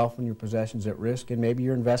yourself and your possessions at risk, and maybe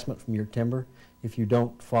your investment from your timber, if you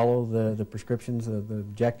don't follow the prescriptions, the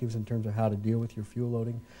objectives in terms of how to deal with your fuel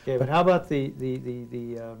loading. Okay, but how about the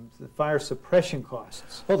fire suppression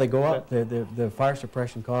costs? Well, they go up. The fire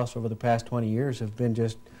suppression costs over the past 20 years have been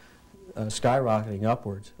just skyrocketing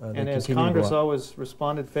upwards. And has Congress always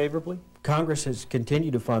responded favorably? Congress has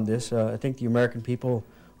continued to fund this. I think the American people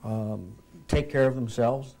take care of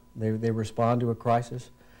themselves. They respond to a crisis.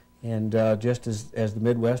 And just as the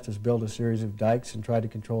Midwest has built a series of dikes and tried to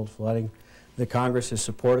control flooding, the Congress has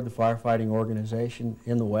supported the firefighting organization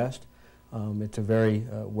in the West. It's a very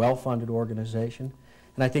well-funded organization.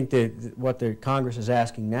 And I think what the Congress is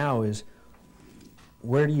asking now is,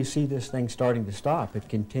 where do you see this thing starting to stop? It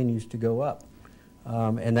continues to go up.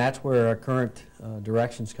 And that's where our current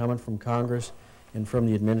direction's coming from Congress and from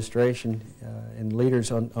the administration and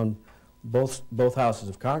leaders on both houses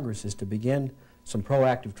of Congress, is to begin some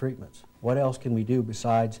proactive treatments. What else can we do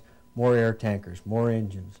besides more air tankers, more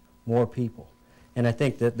engines, more people? And I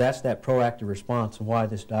think that's that proactive response, and why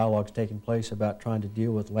this dialogue's taking place about trying to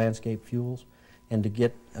deal with landscape fuels and to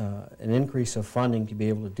get an increase of funding to be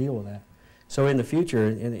able to deal with that. So in the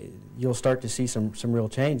future, you'll start to see some real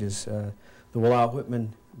changes. The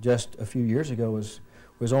Wallowa-Whitman just a few years ago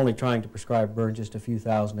was only trying to prescribe burn just a few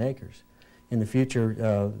thousand acres. In the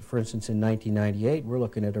future, for instance, in 1998, we're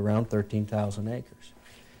looking at around 13,000 acres.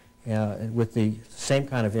 With the same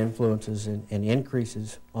kind of influences and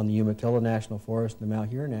increases on the Umatilla National Forest and the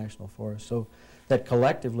Malheur National Forest, so that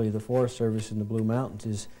collectively the Forest Service in the Blue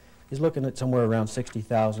Mountains is looking at somewhere around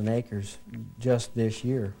 60,000 acres just this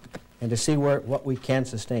year. And to see what we can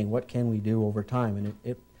sustain, what can we do over time.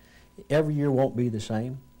 And every year won't be the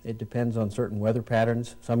same. It depends on certain weather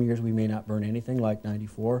patterns. Some years we may not burn anything, like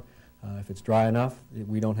 94. If it's dry enough,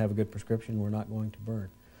 we don't have a good prescription, we're not going to burn.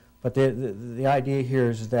 But the idea here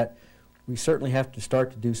is that we certainly have to start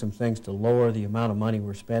to do some things to lower the amount of money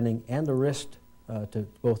we're spending and the risk to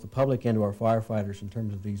both the public and to our firefighters in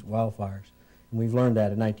terms of these wildfires. And we've learned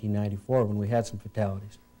that in 1994 when we had some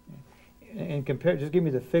fatalities. And just give me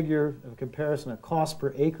the figure of comparison of cost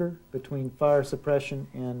per acre between fire suppression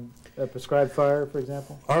and prescribed fire, for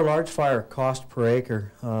example. Our large fire cost per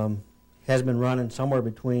acre has been running somewhere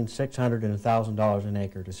between $600 and $1,000 an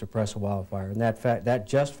acre to suppress a wildfire, and that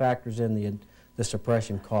just factors in the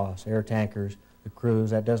suppression costs, air tankers, the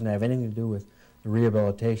crews. That doesn't have anything to do with the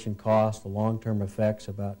rehabilitation costs, the long-term effects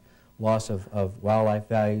about loss of wildlife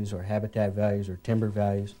values or habitat values or timber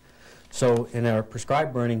values. So in our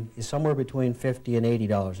prescribed burning is somewhere between $50 and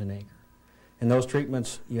 $80 an acre. And those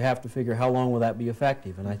treatments, you have to figure how long will that be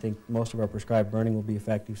effective. And I think most of our prescribed burning will be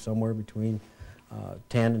effective somewhere between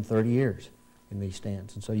 10 and 30 years in these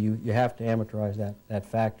stands. And so you have to amortize that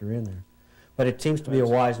factor in there. But it seems to be a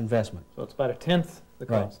wise investment. So it's about a tenth the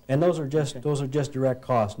cost. Right. And those are just direct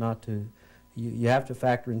costs, not to, you have to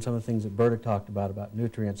factor in some of the things that Berta talked about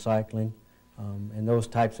nutrient cycling, and those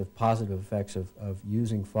types of positive effects of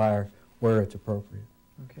using fire where it's appropriate.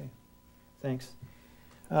 Okay, thanks.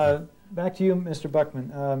 Back to you, Mr.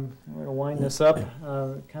 Buckman. I'm going to wind this up.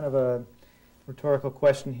 Kind of a rhetorical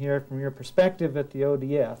question here. From your perspective at the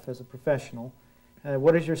ODF as a professional,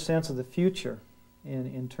 what is your sense of the future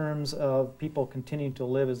in terms of people continuing to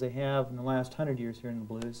live as they have in the last 100 years here in the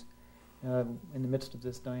Blues? in the midst of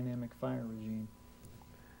this dynamic fire regime?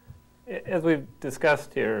 As we've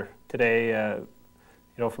discussed here today, you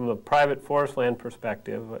know, from the private forest land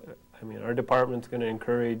perspective, I mean, our department's going to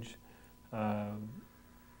encourage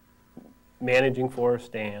managing forest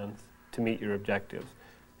stands to meet your objectives.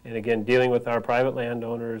 And again, dealing with our private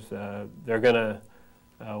landowners, they're going to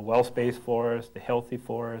well-spaced forest, a healthy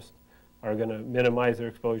forest, are going to minimize their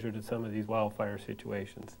exposure to some of these wildfire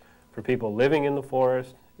situations. For people living in the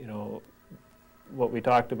forest, you know, what we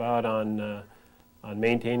talked about on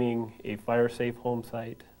maintaining a fire-safe home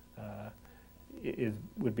site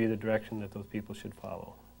would be the direction that those people should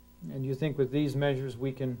follow. And you think with these measures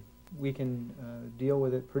we can deal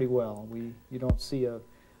with it pretty well? You don't see a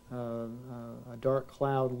dark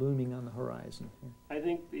cloud looming on the horizon here? I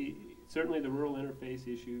think certainly the rural interface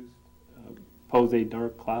issues pose a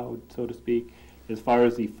dark cloud, so to speak. As far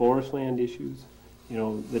as the forest land issues, you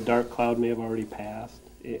know, the dark cloud may have already passed.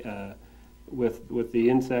 With the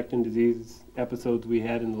insect and disease episodes we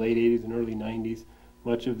had in the late 80s and early 90s,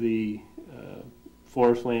 much of the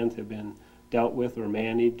forest lands have been dealt with or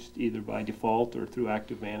managed either by default or through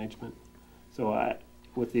active management. So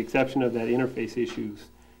with the exception of that interface issues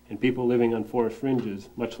and people living on forest fringes,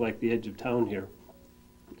 much like the edge of town here,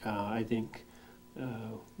 I think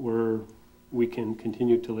we can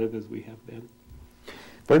continue to live as we have been.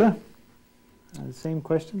 Berta, the same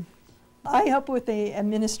question? I hope with the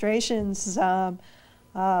administration's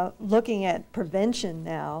looking at prevention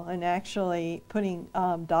now and actually putting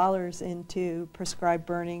dollars into prescribed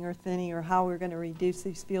burning or thinning or how we're going to reduce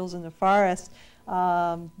these fuels in the forest,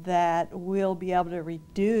 that we'll be able to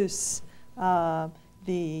reduce the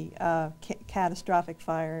catastrophic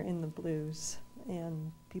fire in the blues.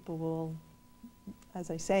 And people will,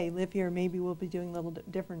 as I say, live here. Maybe we'll be doing little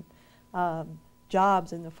different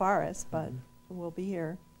jobs in the forest, but we'll be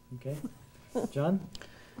here. Okay. John?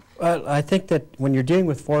 Well, I think that when you're dealing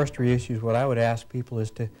with forestry issues, what I would ask people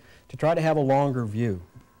is to try to have a longer view,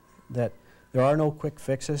 that there are no quick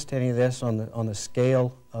fixes to any of this on the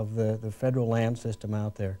scale of the federal land system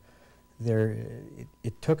out there.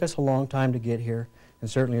 It took us a long time to get here, and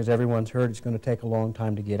certainly, as everyone's heard, it's going to take a long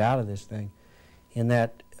time to get out of this thing. In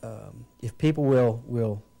that, if people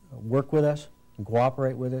will work with us and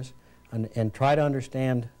cooperate with us and try to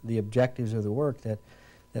understand the objectives of the work, that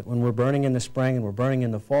when we're burning in the spring and we're burning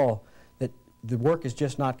in the fall, that the work is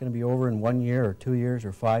just not going to be over in 1 year or 2 years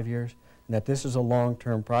or 5 years, and that this is a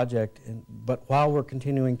long-term project. But while we're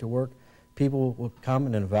continuing to work, people will come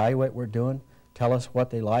and evaluate what we're doing, tell us what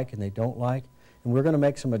they like and they don't like, and we're going to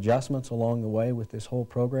make some adjustments along the way with this whole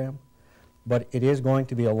program. But it is going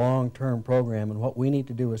to be a long-term program, and what we need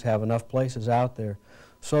to do is have enough places out there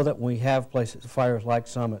so that when we have places, fires like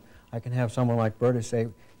Summit, I can have someone like Berta say,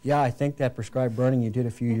 yeah, I think that prescribed burning you did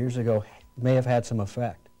a few years ago may have had some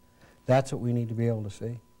effect. That's what we need to be able to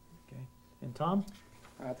see. Okay. And Tom?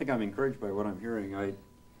 I think I'm encouraged by what I'm hearing. I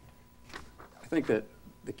think that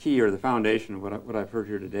the key or the foundation of what I've heard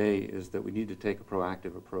here today is that we need to take a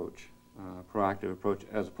proactive approach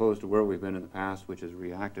as opposed to where we've been in the past, which is a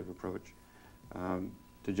reactive approach.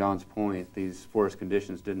 To John's point, these forest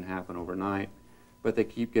conditions didn't happen overnight, but they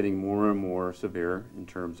keep getting more and more severe in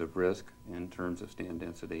terms of risk, in terms of stand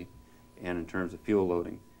density, and in terms of fuel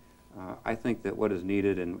loading. I think that what is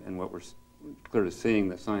needed and what we're clearly seeing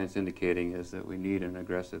the science indicating is that we need an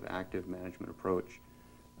aggressive active management approach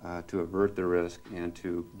to avert the risk and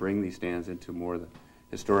to bring these stands into more the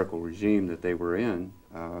historical regime that they were in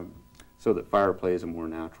so that fire plays a more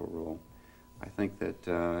natural role. I think that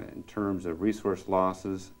in terms of resource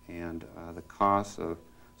losses and the costs of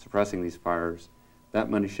suppressing these fires, that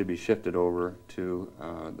money should be shifted over to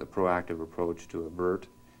the proactive approach to avert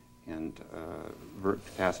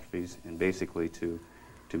catastrophes and basically to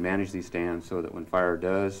manage these stands so that when fire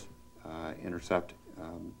does intercept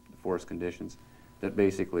the forest conditions, that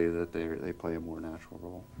basically that they play a more natural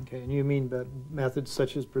role. Okay, and you mean that methods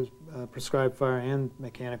such as prescribed fire and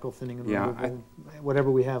mechanical thinning and removal,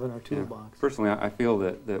 whatever we have in our toolbox? Personally, I feel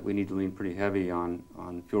that we need to lean pretty heavy on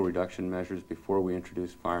fuel reduction measures before we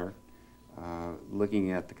introduce fire.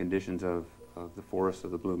 Looking at the conditions of the forests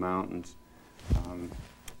of the Blue Mountains,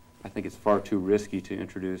 I think it's far too risky to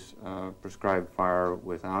introduce prescribed fire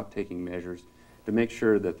without taking measures to make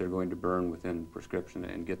sure that they're going to burn within prescription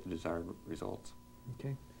and get the desired results.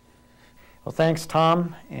 Okay. Well, thanks,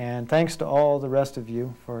 Tom, and thanks to all the rest of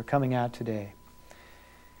you for coming out today.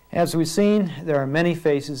 As we've seen, there are many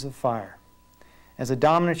faces of fire. As a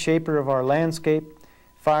dominant shaper of our landscape,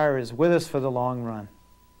 fire is with us for the long run.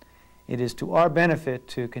 It is to our benefit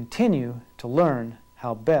to continue to learn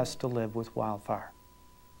how best to live with wildfire.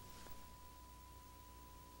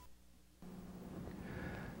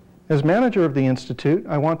 As manager of the Institute,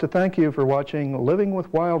 I want to thank you for watching Living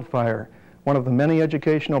with Wildfire, one of the many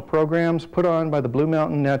educational programs put on by the Blue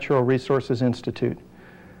Mountain Natural Resources Institute.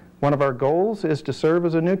 One of our goals is to serve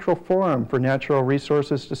as a neutral forum for natural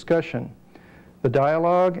resources discussion. The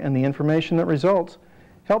dialogue and the information that results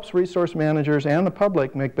helps resource managers and the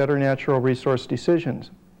public make better natural resource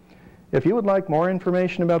decisions. If you would like more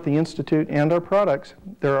information about the Institute and our products,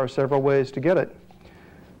 there are several ways to get it.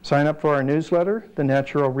 Sign up for our newsletter, the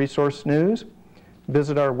Natural Resource News.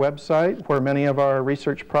 Visit our website, where many of our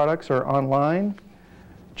research products are online.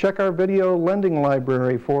 Check our video lending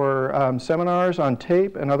library for seminars on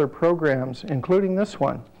tape and other programs, including this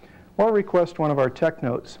one, or request one of our tech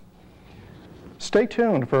notes. Stay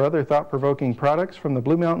tuned for other thought-provoking products from the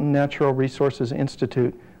Blue Mountain Natural Resources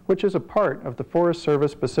Institute, which is a part of the Forest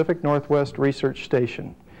Service Pacific Northwest Research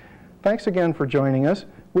Station. Thanks again for joining us.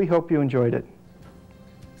 We hope you enjoyed it.